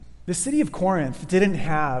The city of Corinth didn't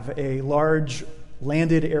have a large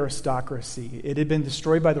landed aristocracy. It had been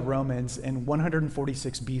destroyed by the Romans in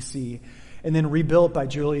 146 BC and then rebuilt by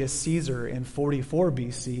Julius Caesar in 44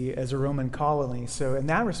 BC as a Roman colony. So in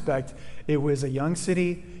that respect, it was a young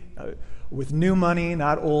city with new money,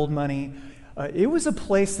 not old money. It was a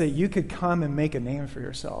place that you could come and make a name for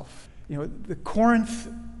yourself. The Corinth,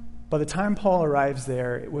 by the time Paul arrives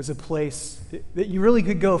there, it was a place that you really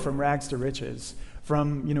could go from rags to riches,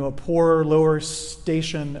 from a poor, lower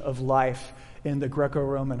station of life in the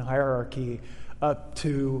Greco-Roman hierarchy up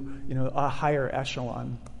to a higher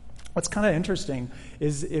echelon. What's kind of interesting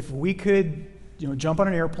is if we could jump on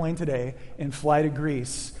an airplane today and fly to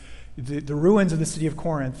Greece, the ruins of the city of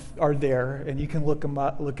Corinth are there, and you can look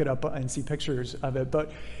it up and see pictures of it.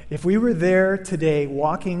 But if we were there today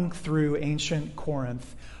walking through ancient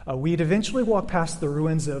Corinth, we'd eventually walk past the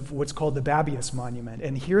ruins of what's called the Babius Monument.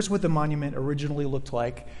 And here's what the monument originally looked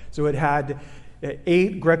like. So it had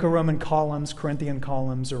 8 Greco-Roman columns, Corinthian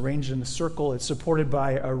columns, arranged in a circle. It's supported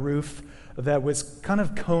by a roof that was kind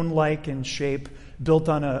of cone-like in shape, built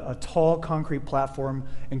on a tall concrete platform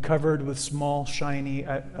and covered with smooth,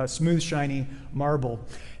 shiny marble.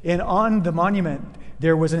 And on the monument,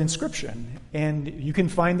 there was an inscription, and you can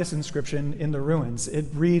find this inscription in the ruins. It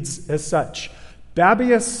reads as such: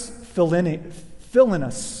 Babius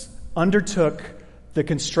Philinus undertook the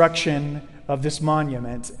construction of this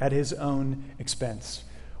monument at his own expense.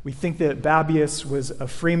 We think that Babius was a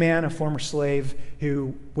free man, a former slave,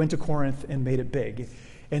 who went to Corinth and made it big.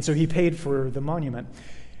 And so he paid for the monument.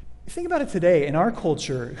 Think about it today. In our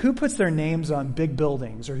culture, who puts their names on big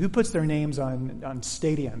buildings, or who puts their names on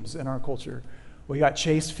stadiums in our culture? We got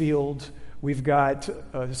Chase Field. We've got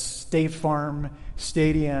State Farm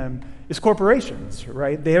Stadium. It's corporations,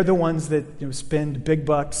 right? They're the ones that spend big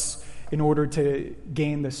bucks in order to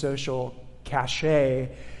gain the social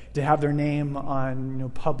cachet, to have their name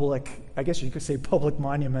on public, I guess you could say public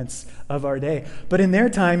monuments of our day. But in their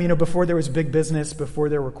time, before there was big business, before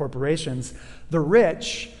there were corporations, the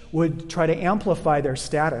rich would try to amplify their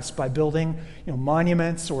status by building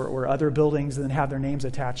monuments or other buildings and then have their names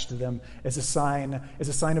attached to them as a sign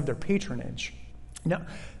of their patronage. Now,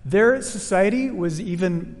 their society was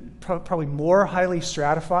even probably more highly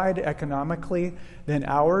stratified economically than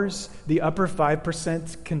ours. The upper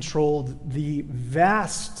 5% controlled the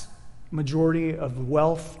vast majority of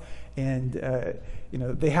wealth, and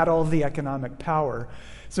they had all of the economic power.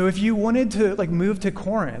 So if you wanted to move to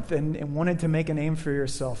Corinth and wanted to make a name for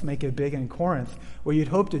yourself, make it big in Corinth, what you'd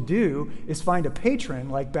hope to do is find a patron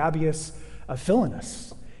like Babius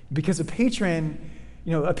Philinus, because a patron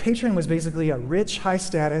was basically a rich,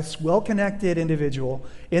 high-status, well-connected individual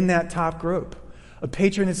in that top group. A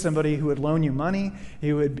patron is somebody who would loan you money,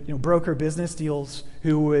 who would broker business deals,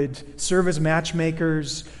 who would serve as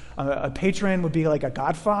matchmakers. A patron would be like a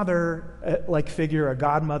godfather-like figure, a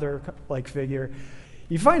godmother-like figure.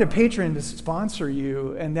 You find a patron to sponsor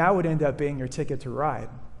you, and that would end up being your ticket to ride.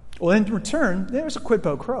 Well, in return, there's a quid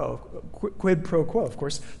pro quo, of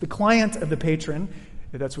course. The client of the patron,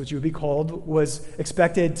 if that's what you would be called, was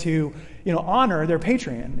expected to, honor their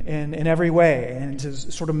patron in every way and to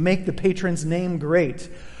sort of make the patron's name great.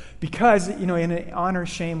 Because, in an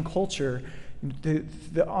honor-shame culture,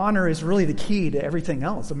 the honor is really the key to everything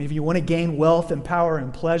else. I mean, if you want to gain wealth and power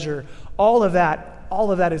and pleasure, all of that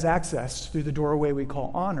is accessed through the doorway we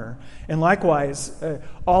call honor. And likewise,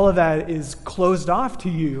 all of that is closed off to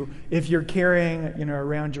you if you're carrying,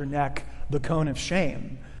 around your neck the cone of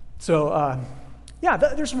shame. So,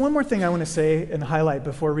 there's one more thing I want to say and highlight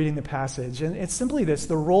before reading the passage, and it's simply this: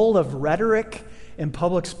 the role of rhetoric in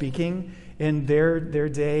public speaking in their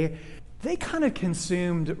day. They kind of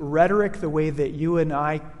consumed rhetoric the way that you and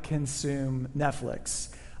I consume Netflix.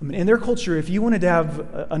 I mean, in their culture, if you wanted to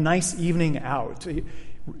have a nice evening out,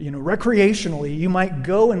 recreationally, you might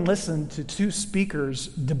go and listen to 2 speakers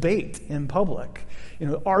debate in public,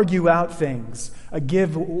 argue out things,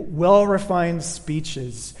 give well-refined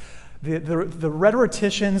speeches. The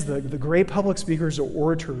rhetoricians, the great public speakers or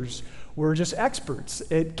orators were just experts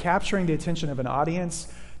at capturing the attention of an audience.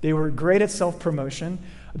 They were great at self-promotion.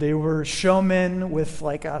 They were showmen with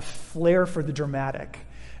a flair for the dramatic.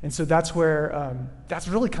 And so that's where, that's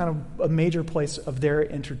really kind of a major place of their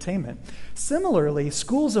entertainment. Similarly,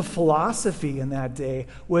 schools of philosophy in that day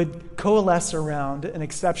would coalesce around an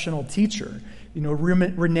exceptional teacher,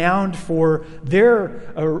 renowned for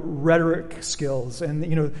their rhetoric skills.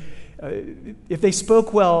 And, if they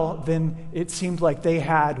spoke well, then it seemed like they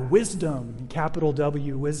had wisdom, capital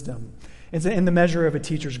W, wisdom. And the measure of a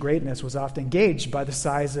teacher's greatness was often gauged by the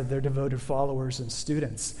size of their devoted followers and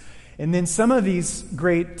students. And then some of these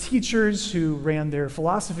great teachers who ran their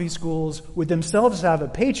philosophy schools would themselves have a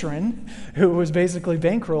patron who was basically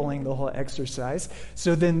bankrolling the whole exercise.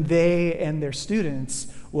 So then they and their students,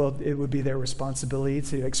 well, it would be their responsibility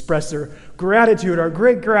to express their gratitude, our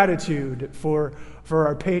great gratitude for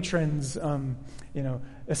our patrons,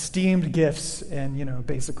 esteemed gifts, and,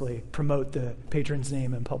 basically promote the patron's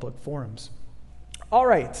name in public forums. All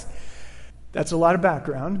right. That's a lot of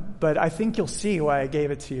background, but I think you'll see why I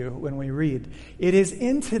gave it to you when we read. It is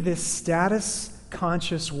into this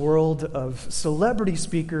status-conscious world of celebrity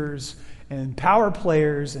speakers and power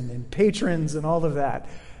players and patrons and all of that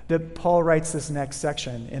Paul writes this next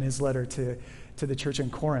section in his letter to the church in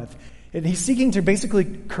Corinth. And he's seeking to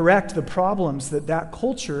basically correct the problems that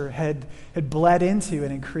culture had bled into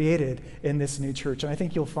and had created in this new church. And I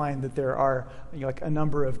think you'll find that there are a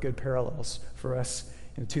number of good parallels for us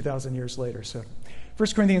 2,000 years later. So 1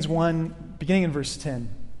 Corinthians 1, beginning in verse 10.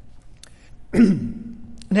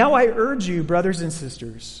 Now I urge you, brothers and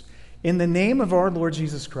sisters, in the name of our Lord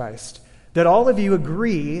Jesus Christ, that all of you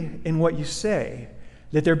agree in what you say,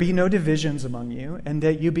 that there be no divisions among you, and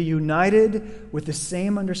that you be united with the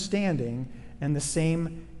same understanding and the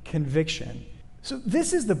same conviction. So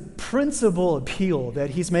this is the principal appeal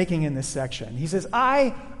that he's making in this section. He says,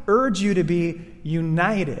 I urge you to be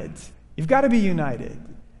united. You've got to be united.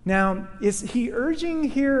 Now, is he urging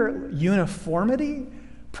here uniformity?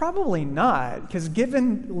 Probably not, because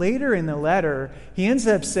given later in the letter, he ends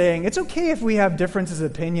up saying, it's okay if we have differences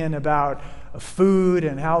of opinion about food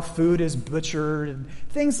and how food is butchered and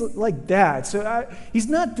things like that. So he's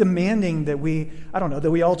not demanding that we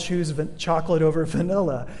all choose chocolate over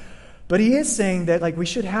vanilla. But he is saying that we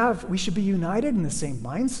should be united in the same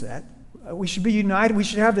mindset. We should be united. We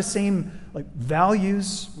should have the same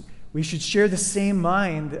values. We should share the same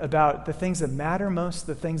mind about the things that matter most,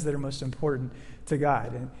 the things that are most important to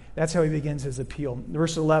God. And that's how he begins his appeal.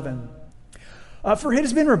 Verse 11. For it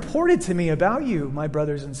has been reported to me about you, my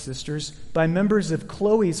brothers and sisters, by members of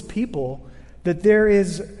Chloe's people, that there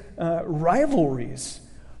is rivalries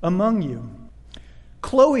among you.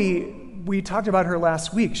 Chloe, we talked about her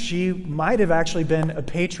last week. She might have actually been a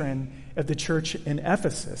patron of the church in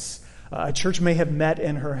Ephesus. A church may have met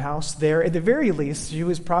in her house there. At the very least, she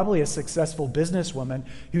was probably a successful businesswoman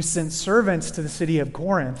who sent servants to the city of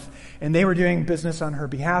Corinth, and they were doing business on her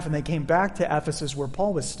behalf, and they came back to Ephesus where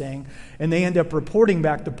Paul was staying, and they end up reporting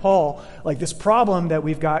back to Paul, this problem that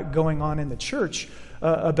we've got going on in the church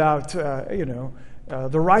about,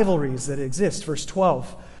 the rivalries that exist. Verse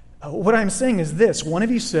 12. What I'm saying is this. One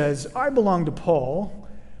of you says, I belong to Paul,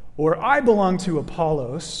 or I belong to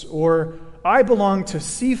Apollos, or I belong to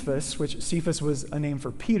Cephas, which Cephas was a name for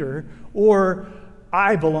Peter, or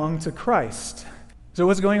I belong to Christ. So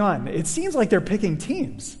what's going on? It seems like they're picking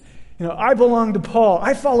teams. I belong to Paul.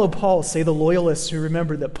 I follow Paul, say the loyalists who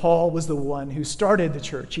remember that Paul was the one who started the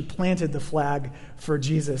church. He planted the flag for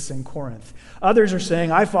Jesus in Corinth. Others are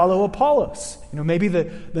saying, I follow Apollos. Maybe the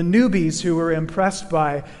newbies who were impressed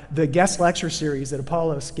by the guest lecture series that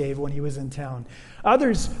Apollos gave when he was in town.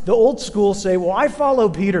 Others, the old school, say, well, I follow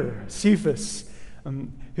Peter, Cephas,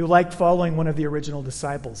 who liked following one of the original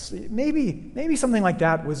disciples. Maybe something like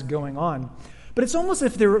that was going on. But it's almost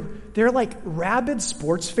as if they're like rabid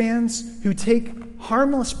sports fans who take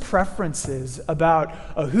harmless preferences about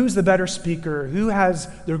who's the better speaker, who has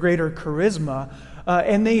the greater charisma,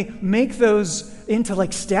 and they make those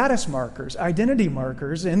into status markers, identity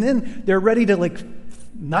markers, and then they're ready to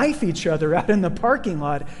knife each other out in the parking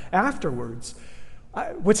lot afterwards.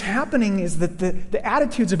 What's happening is that the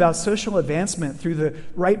attitudes about social advancement through the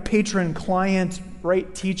right patron-client,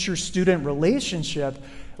 right teacher-student relationship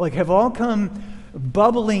have all come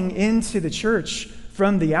bubbling into the church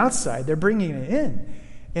from the outside. They're bringing it in.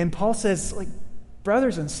 And Paul says,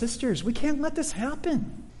 brothers and sisters, we can't let this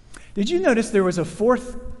happen. Did you notice there was a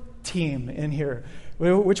fourth team in here?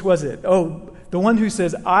 Which was it? Oh, the one who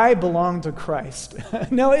says, I belong to Christ.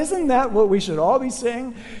 Now, isn't that what we should all be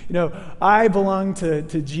saying? I belong to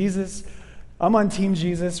Jesus. I'm on Team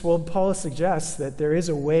Jesus. Well, Paul suggests that there is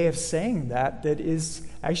a way of saying that is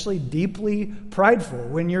actually deeply prideful.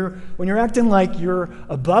 When you're acting like you're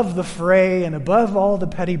above the fray and above all the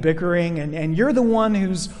petty bickering, and you're the one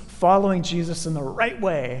who's following Jesus in the right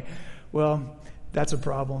way, well, that's a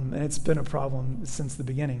problem, and it's been a problem since the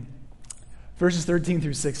beginning. Verses 13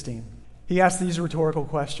 through 16. He asks these rhetorical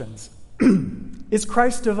questions. Is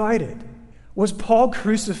Christ divided? Was Paul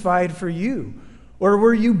crucified for you? Or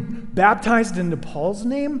were you baptized into Paul's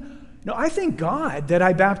name? No, I thank God that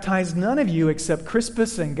I baptized none of you except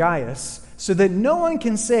Crispus and Gaius, so that no one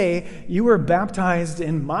can say you were baptized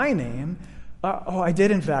in my name. I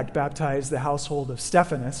did in fact baptize the household of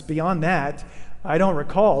Stephanus. Beyond that, I don't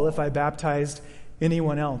recall if I baptized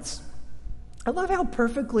anyone else. I love how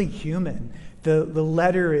perfectly human the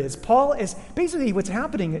letter is. Paul is, basically what's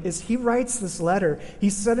happening is he writes this letter.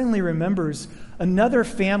 He suddenly remembers another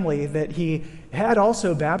family that he had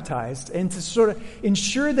also baptized, and to sort of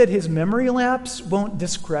ensure that his memory lapse won't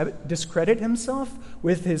discredit himself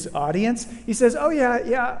with his audience, he says, oh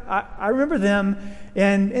yeah, I remember them,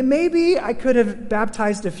 and maybe I could have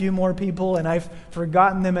baptized a few more people and I've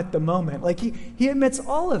forgotten them at the moment. Like he admits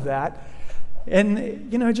all of that. And,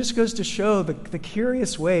 it just goes to show the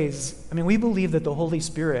curious ways. I mean, we believe that the Holy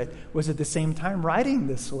Spirit was at the same time writing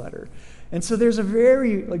this letter. And so there's a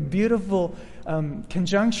very beautiful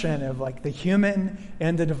conjunction of the human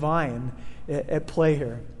and the divine at play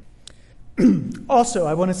here. Also,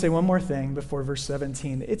 I want to say one more thing before verse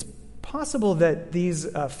 17. It's possible that these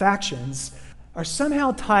factions are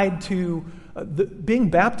somehow tied to being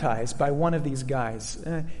baptized by one of these guys.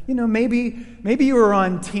 Maybe you were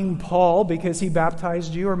on Team Paul because he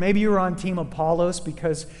baptized you, or maybe you were on Team Apollos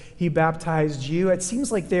because he baptized you. It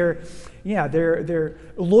seems like their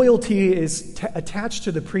loyalty is attached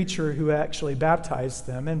to the preacher who actually baptized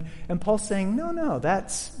them. And Paul's saying, no,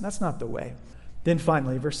 that's not the way. Then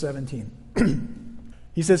finally, verse 17.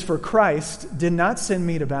 He says, "For Christ did not send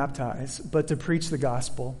me to baptize, but to preach the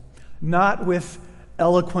gospel, not with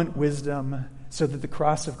eloquent wisdom, so that the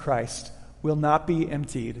cross of Christ will not be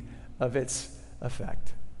emptied of its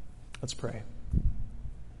effect." Let's pray.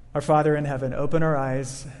 Our Father in heaven, open our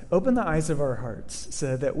eyes, open the eyes of our hearts,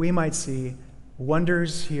 so that we might see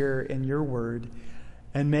wonders here in your word,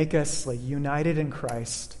 and make us united in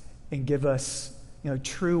Christ, and give us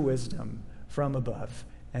true wisdom from above.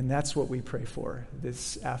 And that's what we pray for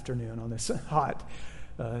this afternoon, on this hot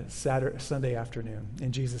Sunday afternoon.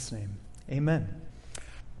 In Jesus' name, amen.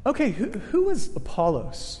 Okay, who was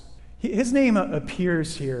Apollos? His name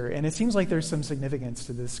appears here, and it seems like there's some significance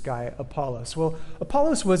to this guy, Apollos. Well,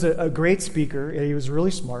 Apollos was a great speaker. He was really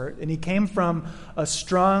smart, and he came from a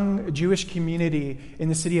strong Jewish community in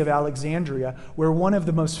the city of Alexandria, where one of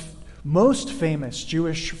the most famous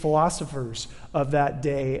Jewish philosophers of that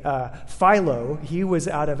day, Philo, he was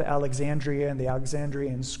out of Alexandria in the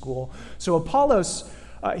Alexandrian school. So Apollos,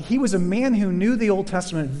 he was a man who knew the Old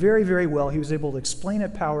Testament very, very well. He was able to explain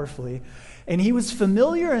it powerfully. And he was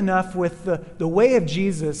familiar enough with the way of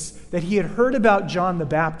Jesus that he had heard about John the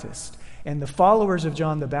Baptist and the followers of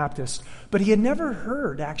John the Baptist, but he had never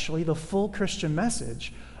heard, actually, the full Christian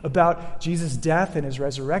message about Jesus' death and his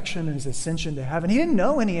resurrection and his ascension to heaven. He didn't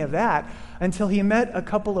know any of that until he met a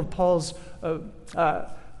couple of Paul's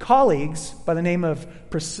colleagues by the name of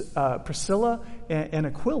Priscilla and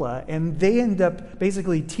Aquila, and they end up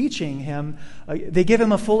basically teaching him, they give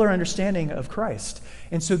him a fuller understanding of Christ.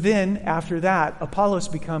 And so then, after that, Apollos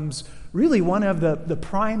becomes really one of the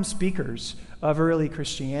prime speakers of early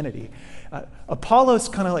Christianity. Apollos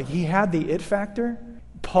he had the it factor.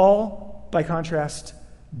 Paul, by contrast,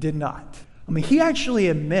 did not. I mean, he actually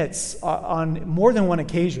admits on more than one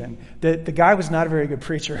occasion that the guy was not a very good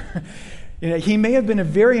preacher. He may have been a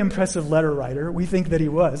very impressive letter writer. We think that he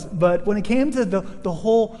was. But when it came to the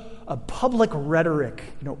whole public rhetoric,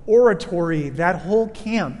 oratory, that whole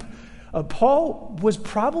camp, Paul was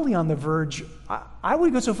probably on the verge, I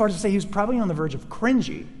would go so far as to say he was probably on the verge of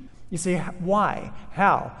cringy. You say, why?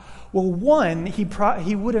 How? Well, one, he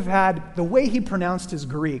would have had, the way he pronounced his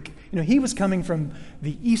Greek, he was coming from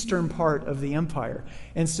the eastern part of the empire.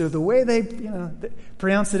 And so the way they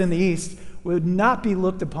pronounce it in the east would not be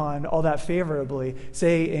looked upon all that favorably,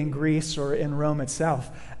 say, in Greece or in Rome itself,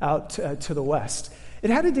 out to the west. It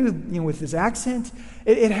had to do with his accent.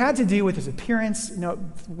 It had to do with his appearance.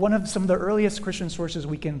 One of some of the earliest Christian sources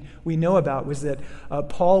we know about was that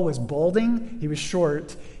Paul was balding. He was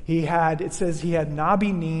short. It says he had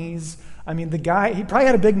knobby knees. I mean, the guy, he probably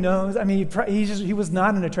had a big nose. I mean, he was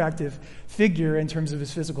not an attractive figure in terms of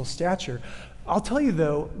his physical stature. I'll tell you,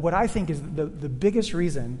 though, what I think is the biggest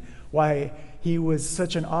reason why he was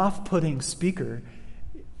such an off-putting speaker.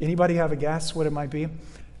 Anybody have a guess what it might be?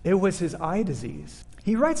 It was his eye disease.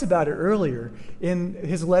 He writes about it earlier in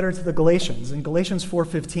his letter to the Galatians, in Galatians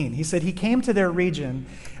 4:15. He said he came to their region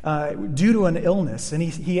due to an illness, and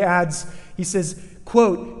he says,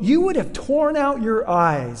 quote, "You would have torn out your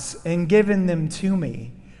eyes and given them to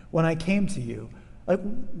me when I came to you." Like,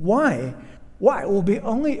 why? Why?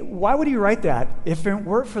 Why would he write that if it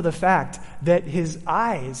weren't for the fact that his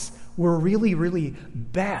eyes were really, really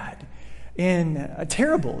bad and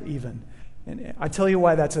terrible even? And I tell you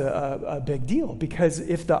why that's a big deal. Because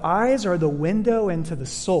if the eyes are the window into the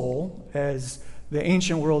soul, as the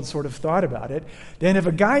ancient world sort of thought about it, then if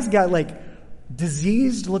a guy's got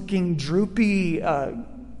diseased-looking, droopy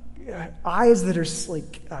eyes that are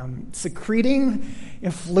secreting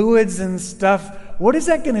fluids and stuff, what is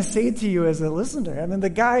that going to say to you as a listener? I mean, the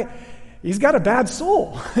guy, he's got a bad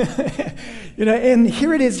soul. And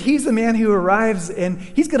here it is, he's the man who arrives, and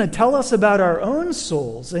he's going to tell us about our own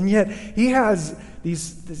souls, and yet he has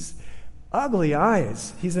these ugly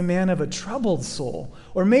eyes. He's a man of a troubled soul.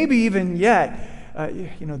 Or maybe even yet,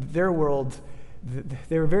 their world,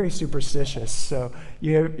 they were very superstitious. So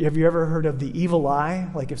have you ever heard of the evil eye?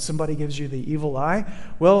 Like if somebody gives you the evil eye?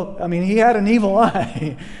 Well, I mean, he had an evil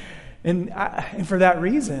eye. And for that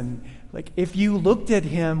reason, like if you looked at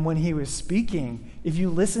him when he was speaking, if you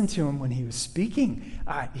listened to him when he was speaking,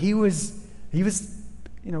 he was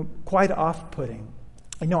quite off-putting.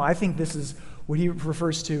 I think this is what he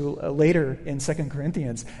refers to later in 2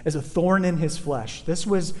 Corinthians as a thorn in his flesh. This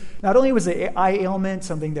was, not only was an eye ailment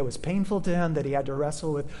something that was painful to him, that he had to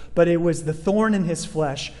wrestle with, but it was the thorn in his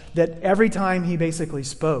flesh that every time he basically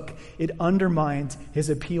spoke, it undermined his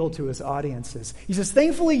appeal to his audiences. He says,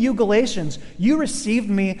 thankfully, you Galatians, you received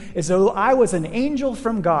me as though I was an angel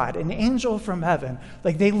from God, an angel from heaven.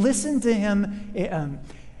 Like they listened to him, and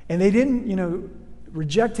they didn't,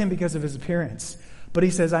 reject him because of his appearance. But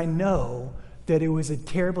he says, I know that it was a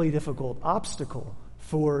terribly difficult obstacle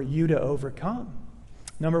for you to overcome.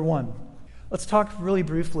 Number one, let's talk really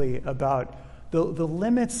briefly about the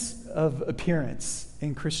limits of appearance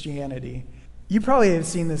in Christianity. You probably have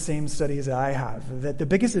seen the same studies that I have, that the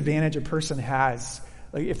biggest advantage a person has,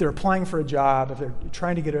 like if they're applying for a job, if they're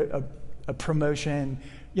trying to get a promotion,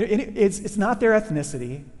 it's not their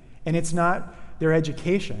ethnicity and it's not their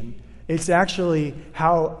education. It's actually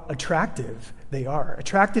how attractive they are.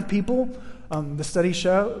 Attractive people, the studies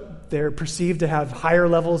show, they're perceived to have higher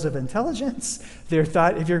levels of intelligence. They're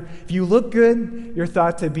thought, if you look good, you're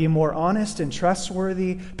thought to be more honest and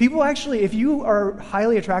trustworthy. People actually, if you are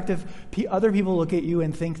highly attractive, other people look at you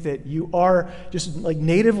and think that you are just like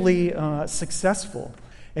natively successful.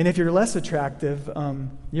 And if you're less attractive,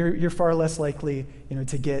 you're far less likely,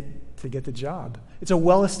 to get the job. It's a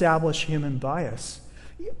well-established human bias.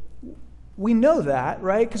 We know that,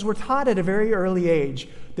 right? Because we're taught at a very early age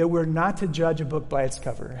that we're not to judge a book by its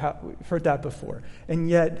cover. We've heard that before. And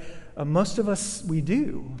yet, most of us, we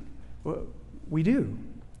do. We do.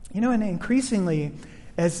 And increasingly,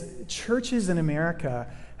 as churches in America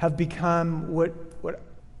have become what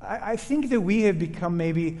I think that we have become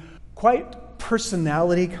maybe quite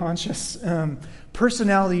personality conscious,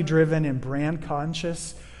 personality driven and brand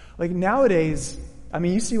conscious. Like nowadays, I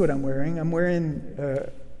mean, you see what I'm wearing. I'm wearing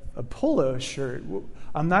a polo shirt.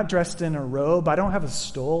 I'm not dressed in a robe. I don't have a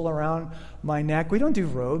stole around my neck. We don't do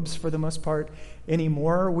robes for the most part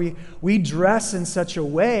anymore. We dress in such a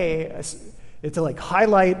way to like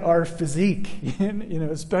highlight our physique,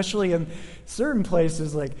 especially in certain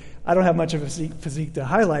places. Like I don't have much of a physique to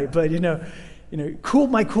highlight, but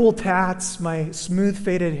my cool tats, my smooth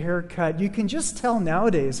faded haircut. You can just tell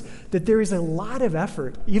nowadays that there is a lot of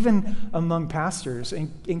effort, even among pastors,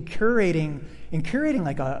 in curating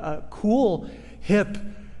like a cool, hip,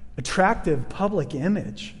 attractive public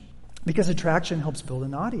image, because attraction helps build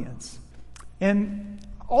an audience. And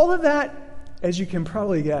all of that, as you can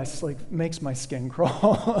probably guess, like makes my skin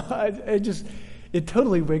crawl. It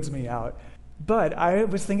totally wigs me out. But I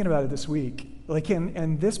was thinking about it this week. Like,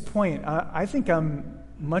 in this point, I think I'm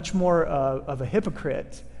much more of a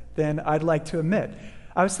hypocrite than I'd like to admit.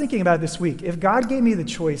 I was thinking about it this week. If God gave me the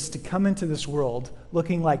choice to come into this world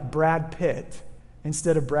looking like Brad Pitt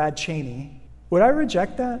instead of Brad Cheney, would I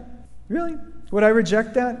reject that? Really? Would I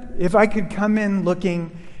reject that? If I could come in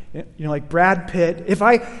looking, like Brad Pitt,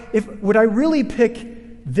 would I really pick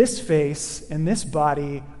this face and this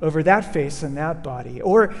body over that face and that body?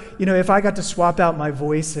 Or, if I got to swap out my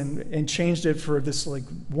voice and changed it for this like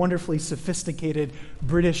wonderfully sophisticated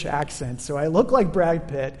British accent, so I look like Brad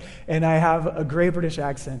Pitt and I have a great British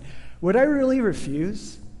accent, would I really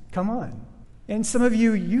refuse? Come on. And some of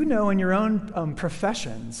you, in your own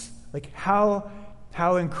professions, like how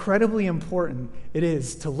incredibly important it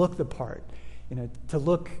is to look the part, to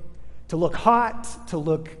look hot, to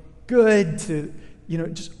look good, to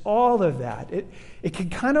just all of that. It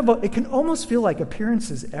can almost feel like appearance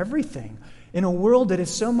is everything in a world that is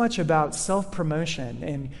so much about self-promotion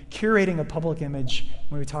and curating a public image.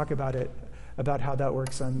 When we talk about it, about how that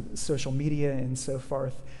works on social media and so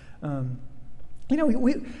forth,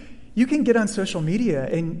 you can get on social media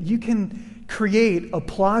and you can create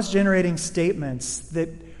applause-generating statements that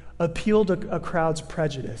appeal to a crowd's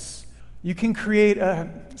prejudice. You can create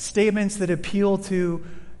statements that appeal to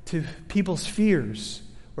people's fears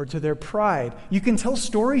or to their pride. You can tell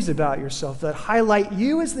stories about yourself that highlight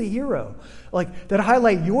you as the hero, like that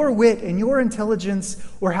highlight your wit and your intelligence,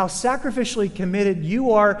 or how sacrificially committed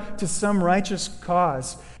you are to some righteous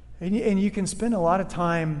cause. And you can spend a lot of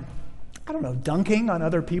time, dunking on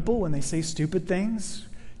other people when they say stupid things.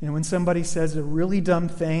 When somebody says a really dumb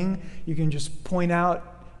thing, you can just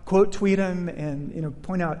quote tweet them and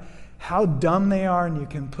point out how dumb they are, and you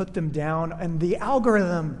can put them down. And the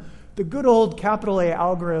algorithm, the good old capital A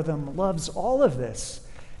algorithm, loves all of this.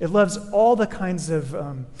 It loves all the kinds of,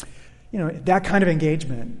 that kind of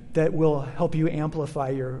engagement that will help you amplify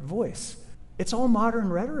your voice. It's all modern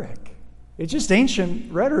rhetoric. It's just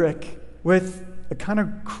ancient rhetoric with a kind of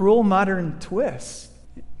cruel modern twist.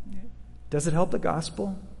 Does it help the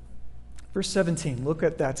gospel? Verse 17, look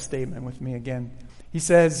at that statement with me again. He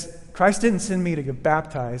says, Christ didn't send me to get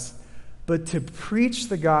baptized, but to preach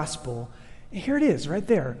the gospel. Here it is, right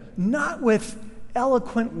there. Not with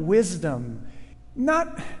eloquent wisdom,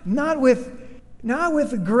 not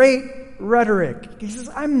with great rhetoric. He says,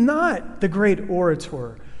 I'm not the great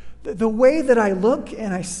orator. The way that I look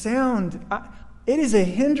and I sound, it is a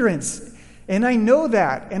hindrance. And I know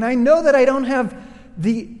that. And I know that I don't have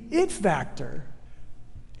the it factor.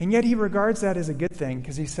 And yet he regards that as a good thing,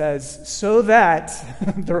 because he says, so that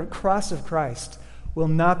the cross of Christ will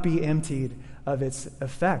not be emptied of its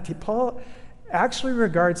effect. Paul actually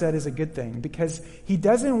regards that as a good thing, because he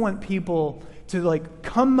doesn't want people to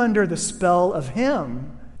come under the spell of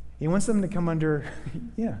him. He wants them to come under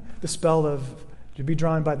the spell of, to be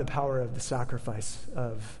drawn by the power of the sacrifice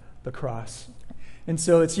of the cross. And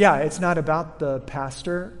so it's not about the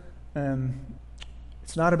pastor.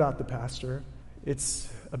 It's not about the pastor.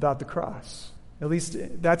 It's about the cross. At least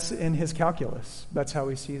that's in his calculus. That's how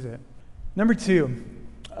he sees it. Number 2,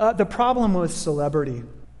 the problem with celebrity.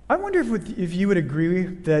 I wonder if you would agree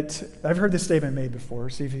that, I've heard this statement made before,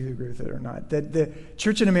 see if you agree with it or not, that the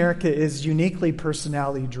church in America is uniquely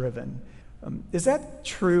personality driven. Is that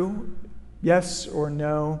true? Yes or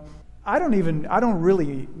no? I don't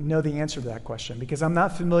really know the answer to that question, because I'm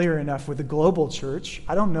not familiar enough with the global church.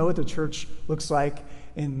 I don't know what the church looks like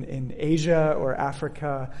in Asia or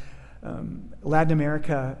Africa, Latin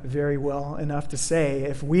America very well enough to say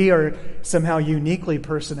if we are somehow uniquely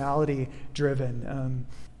personality driven.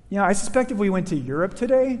 I suspect if we went to Europe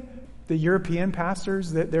today, the European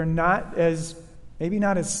pastors, that they're maybe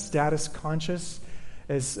not as status conscious,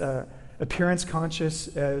 as appearance conscious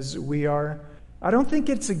as we are. I don't think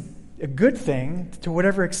it's a good thing to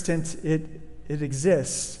whatever extent it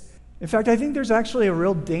exists. In fact, I think there's actually a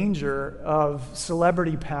real danger of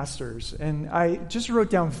celebrity pastors. And I just wrote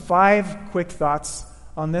down 5 quick thoughts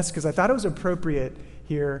on this because I thought it was appropriate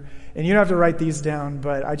here. And you don't have to write these down,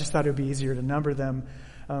 but I just thought it would be easier to number them.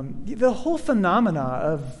 The whole phenomena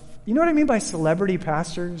of, you know what I mean by celebrity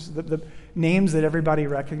pastors, the names that everybody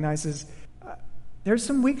recognizes, there's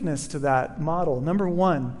some weakness to that model. Number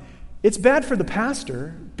 1, it's bad for the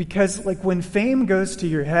pastor because when fame goes to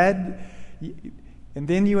your head, and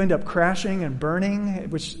then you end up crashing and burning,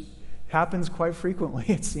 which happens quite frequently,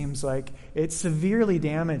 it seems like, it severely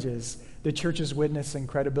damages the church's witness and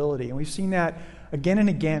credibility. And we've seen that again and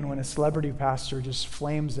again when a celebrity pastor just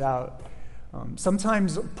flames out.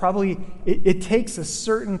 Sometimes probably it takes a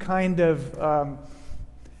certain kind of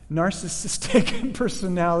narcissistic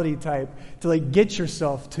personality type to get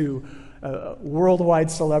yourself to worldwide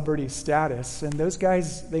celebrity status. And those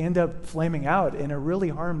guys, they end up flaming out, and it really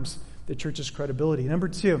harms the church's credibility. Number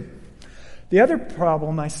 2, the other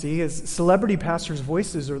problem I see is celebrity pastors'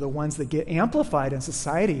 voices are the ones that get amplified in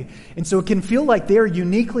society. And so it can feel like they're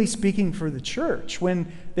uniquely speaking for the church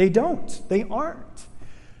when they don't. They aren't.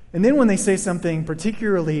 And then when they say something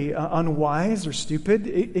particularly unwise or stupid,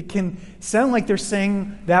 it can sound like they're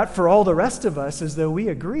saying that for all the rest of us as though we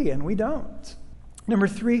agree, and we don't. Number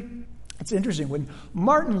 3, it's interesting. When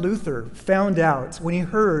Martin Luther found out, when he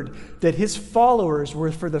heard that his followers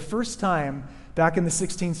were, for the first time back in the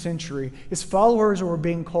 16th century, his followers were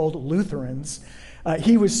being called Lutherans,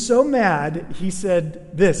 he was so mad, he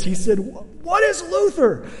said this. He said, "What is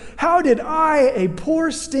Luther? How did I, a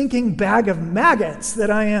poor stinking bag of maggots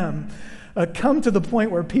that I am, come to the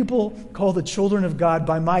point where people call the children of God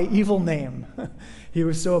by my evil name?" He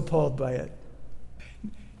was so appalled by it.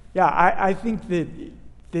 Yeah, I think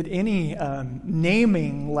that any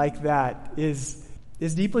naming like that is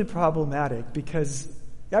deeply problematic because,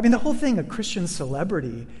 the whole thing of Christian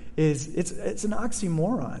celebrity is it's an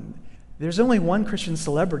oxymoron. There's only one Christian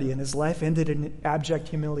celebrity, and his life ended in abject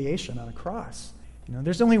humiliation on a cross.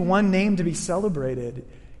 There's only one name to be celebrated,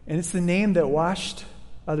 and it's the name that washed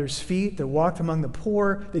others' feet, that walked among the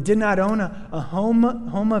poor, that did not own a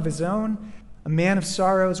home of his own. a man of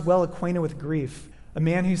sorrows, well acquainted with grief, a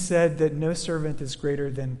man who said that no servant is greater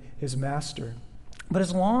than his master. But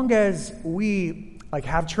as long as we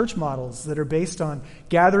have church models that are based on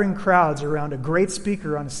gathering crowds around a great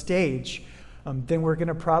speaker on a stage, then we're going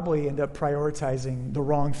to probably end up prioritizing the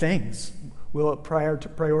wrong things. We'll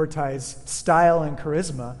prioritize style and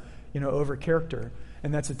charisma, over character,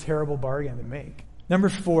 and that's a terrible bargain to make. Number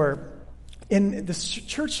 4, in the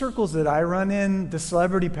church circles that I run in, the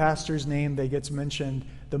celebrity pastor's name that gets mentioned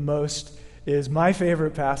the most is my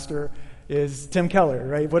favorite pastor, is Tim Keller,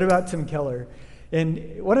 right? What about Tim Keller?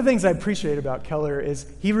 And one of the things I appreciate about Keller is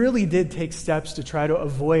he really did take steps to try to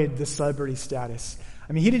avoid the celebrity status.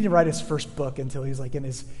 I mean, he didn't write his first book until he was in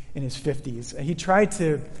his 50s. He tried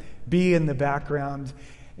to be in the background.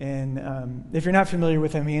 And if you're not familiar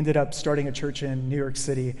with him, he ended up starting a church in New York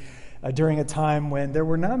City during a time when there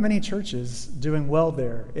were not many churches doing well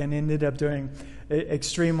there, and ended up doing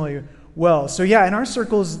extremely well. So yeah, in our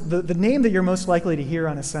circles, the name that you're most likely to hear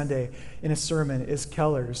on a Sunday in a sermon is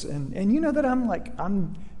Keller's. And you know that I'm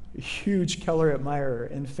a huge Keller admirer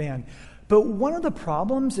and fan. But one of the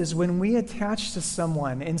problems is when we attach to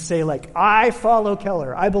someone and say I follow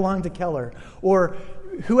Keller, I belong to Keller, or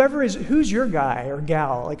who's your guy or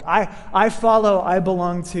gal? I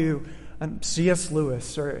belong to C.S.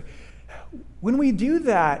 Lewis. Or when we do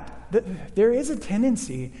that, there is a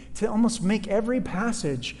tendency to almost make every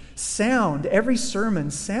passage sound, every sermon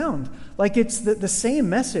sound like it's the same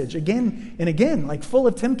message again and again, full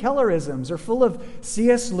of Tim Keller-isms or full of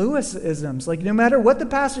C.S. Lewis-isms. No matter what the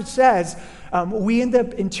passage says, we end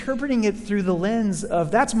up interpreting it through the lens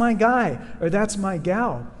of that's my guy or that's my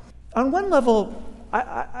gal. On one level,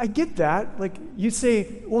 I get that. You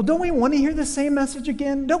say, well, don't we want to hear the same message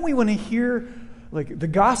again? Don't we want to hear the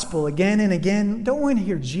gospel again and again? Don't we want to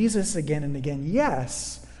hear Jesus again and again?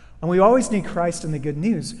 Yes. And we always need Christ and the good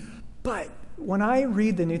news. But when I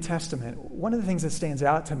read the New Testament, one of the things that stands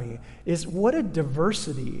out to me is what a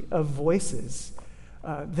diversity of voices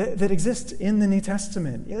that exist in the New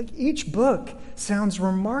Testament. Each book sounds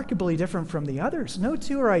remarkably different from the others. No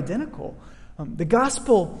two are identical. The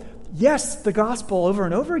gospel, yes, the gospel over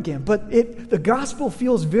and over again, but the gospel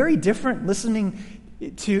feels very different listening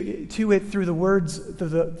to it through the words,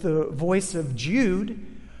 the voice of Jude,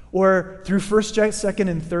 or through 1st, 2nd,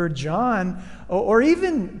 and 3rd John, or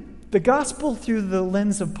even the gospel through the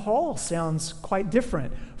lens of Paul sounds quite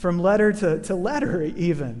different from letter to letter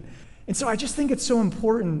even. And so I just think it's so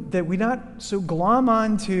important that we not so glom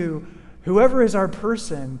on to whoever is our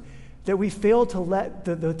person that we fail to let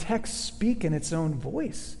the text speak in its own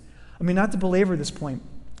voice. I mean, not to belabor this point,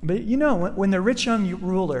 but when the rich young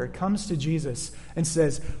ruler comes to Jesus and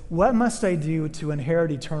says, "What must I do to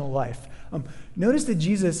inherit eternal life?" Notice that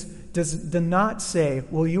Jesus does not say,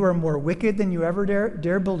 "Well, you are more wicked than you ever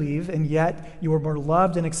dare believe, and yet you are more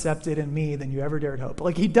loved and accepted in me than you ever dared hope."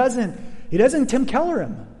 He doesn't Tim Keller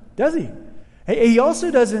him, does he? He also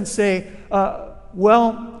doesn't say,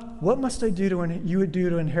 "Well, what must I do to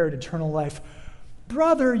inherit eternal life?"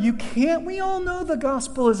 Brother, you can't. We all know the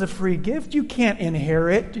gospel is a free gift. You can't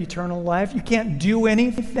inherit eternal life. You can't do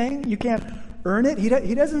anything. You can't earn it. He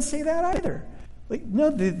doesn't say that either. No,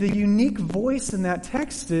 the unique voice in that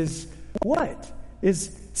text is what?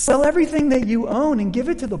 Is sell everything that you own and give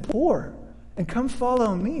it to the poor and come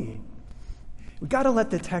follow me. We've got to let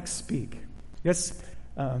the text speak. Yes,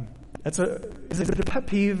 is it a pet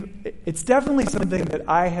peeve? It's definitely something that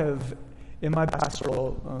I have, in my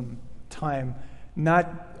pastoral time,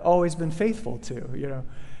 not always been faithful to.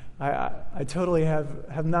 I totally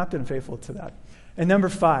have not been faithful to that. And number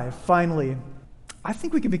 5, finally, I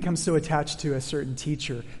think we can become so attached to a certain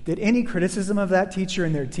teacher that any criticism of that teacher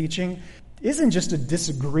and their teaching isn't just a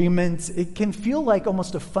disagreement. It can feel like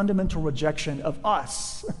almost a fundamental rejection of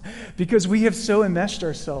us because we have so enmeshed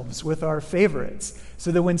ourselves with our favorites,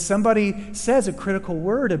 so that when somebody says a critical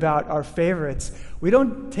word about our favorites, we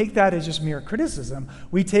don't take that as just mere criticism.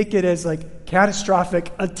 We take it as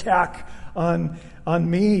catastrophic attack on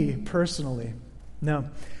me personally. No.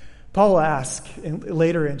 Paul will ask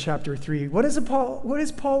later in chapter 3, what is Paul? What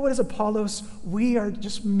is Apollos? We are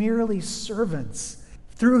just merely servants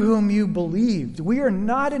through whom you believed. We are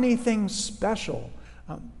not anything special.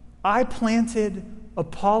 I planted,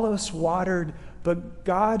 Apollos watered, but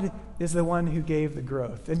God is the one who gave the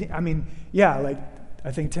growth. And I mean, I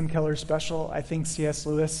think Tim Keller is special. I think C.S.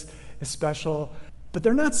 Lewis is special. But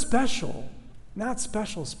they're not special. Not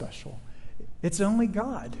special. It's only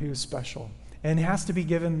God who's special. And has to be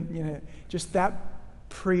given, just that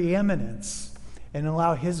preeminence and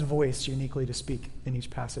allow his voice uniquely to speak in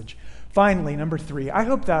each passage. Finally, number 3, I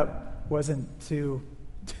hope that wasn't too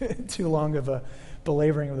too long of a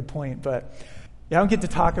belaboring of the point, but I don't get to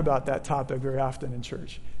talk about that topic very often in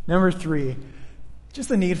church. Number 3, just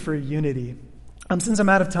the need for unity. Since I'm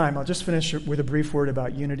out of time, I'll just finish with a brief word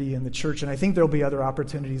about unity in the church, and I think there'll be other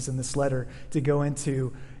opportunities in this letter to go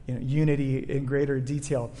into unity in greater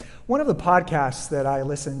detail. One of the podcasts that I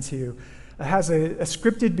listen to has a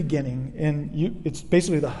scripted beginning, and it's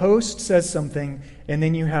basically the host says something, and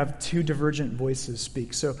then you have 2 divergent voices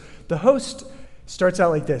speak. So the host starts out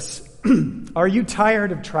like this: "Are you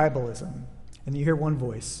tired of tribalism?" And you hear one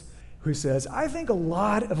voice who says, "I think a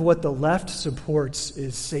lot of what the left supports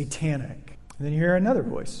is satanic." And then you hear another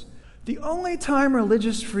voice: "The only time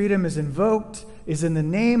religious freedom is invoked is in the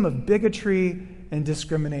name of bigotry and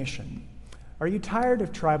discrimination. Are you tired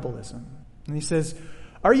of tribalism?" And he says,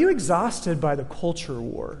 "Are you exhausted by the culture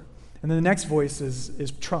war?" And then the next voice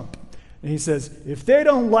is Trump. And he says, "If they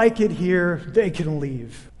don't like it here, they can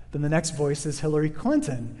leave." Then the next voice is Hillary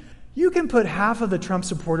Clinton. "You can put half of the Trump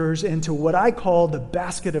supporters into what I call the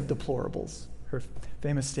basket of deplorables," her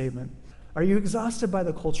famous statement. Are you exhausted by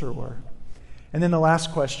the culture war? And then the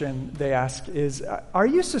last question they ask is, are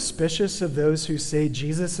you suspicious of those who say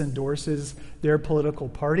Jesus endorses their political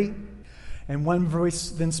party? And one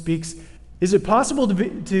voice then speaks, is it possible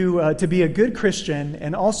to be a good Christian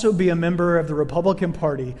and also be a member of the Republican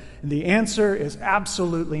Party? And the answer is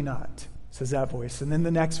absolutely not, says that voice. And then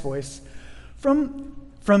the next voice, from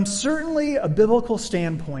certainly a biblical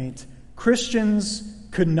standpoint, Christians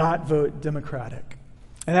could not vote Democratic.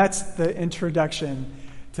 And that's the introduction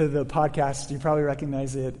to the podcast. You probably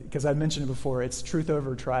recognize it because I mentioned it before. It's Truth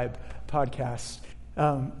Over Tribe podcast.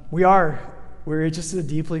 We're just a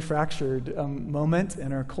deeply fractured moment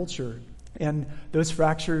in our culture. And those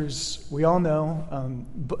fractures, we all know,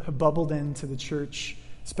 have bubbled into the church,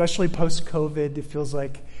 especially post-COVID. It feels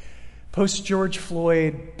like post-George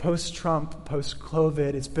Floyd, post-Trump,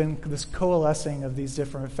 post-COVID, it's been this coalescing of these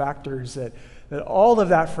different factors that all of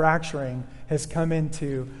that fracturing has come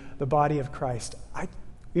into the body of Christ.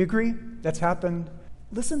 We agree that's happened.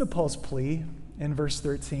 Listen to Paul's plea in verse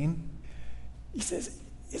 13. He says,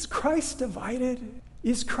 is Christ divided?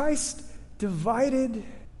 Is Christ divided?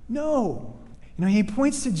 No. He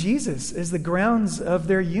points to Jesus as the grounds of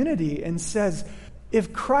their unity and says,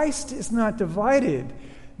 if Christ is not divided,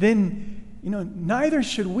 then, neither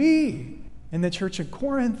should we. In the church of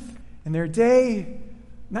Corinth, in their day,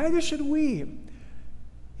 neither should we.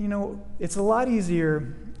 It's a lot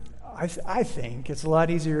easier, I think, it's a lot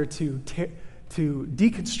easier to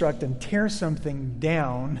deconstruct and tear something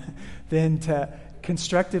down than to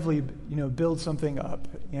constructively, build something up.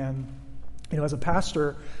 And, as a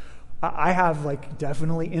pastor, I have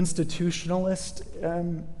definitely institutionalist,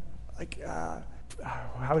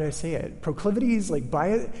 how would I say it? Proclivities,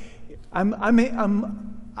 bias. I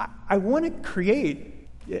want to create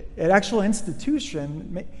an actual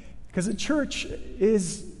institution because a church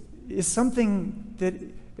is something that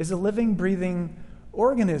is a living, breathing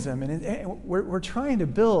organism, and we're trying to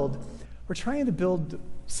build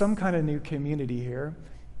some kind of new community here.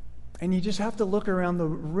 And you just have to look around the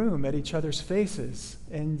room at each other's faces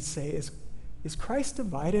and say, is Christ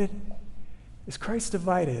divided? Is Christ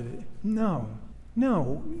divided? No.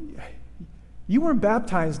 You weren't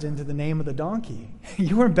baptized into the name of the donkey.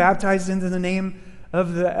 You weren't baptized into the name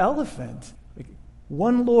of the elephant.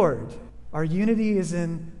 One Lord. Our unity is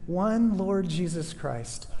in one Lord Jesus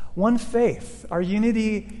Christ. One faith. Our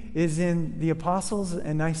unity is in the Apostles'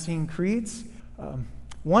 and Nicene Creeds.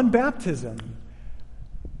 One baptism.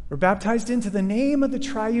 We're baptized into the name of the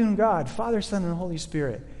triune God, Father, Son, and Holy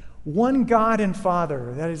Spirit. One God and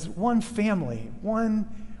Father. That is one family. One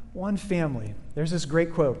family. There's this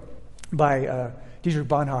great quote by Dietrich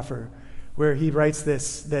Bonhoeffer where he writes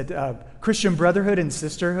this, that Christian brotherhood and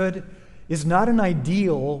sisterhood is not an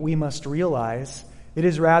ideal we must realize. It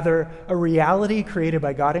is rather a reality created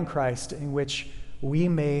by God in Christ in which we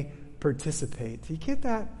may participate. Do you get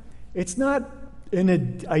that? It's not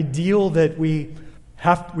an ideal that we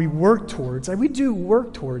work towards. We do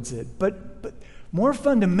work towards it, but more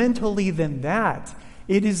fundamentally than that,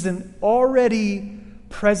 it is an already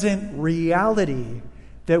present reality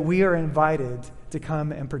that we are invited to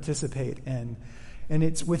come and participate in. And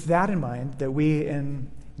it's with that in mind that we in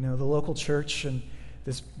the local church and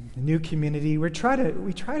this new community, we try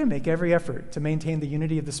to make every effort to maintain the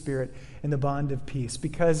unity of the Spirit and the bond of peace,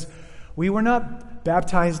 because we were not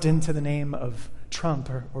baptized into the name of Trump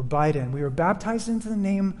or Biden. We were baptized into the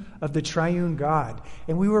name of the triune God.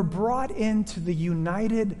 And we were brought into the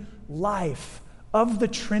united life of the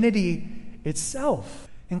Trinity itself.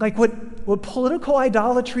 And like what political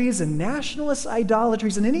idolatries and nationalist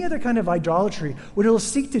idolatries and any other kind of idolatry, what it'll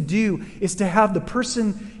seek to do is to have the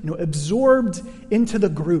person, absorbed into the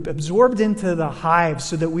group, absorbed into the hive,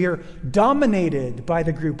 so that we are dominated by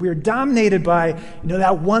the group. We are dominated by,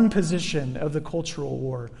 that one position of the cultural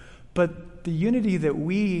war. But the unity that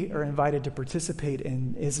we are invited to participate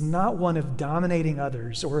in is not one of dominating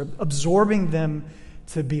others or absorbing them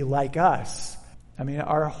to be like us. I mean,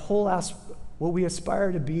 our whole what we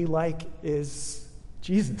aspire to be like is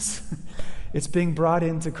Jesus. It's being brought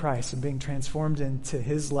into Christ and being transformed into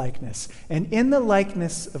his likeness. And in the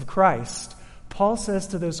likeness of Christ, Paul says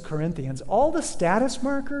to those Corinthians, all the status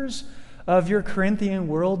markers of your Corinthian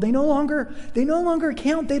world, they no longer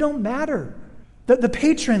count. They don't matter. The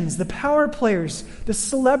patrons, the power players, the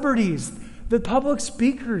celebrities, the public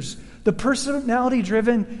speakers, the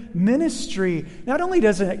personality-driven ministry, not only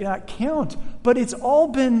does it not count, but it's all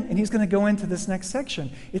been, and he's going to go into this next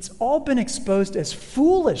section, it's all been exposed as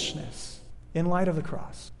foolishness in light of the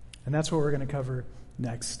cross. And that's what we're going to cover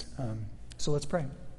next. So let's pray.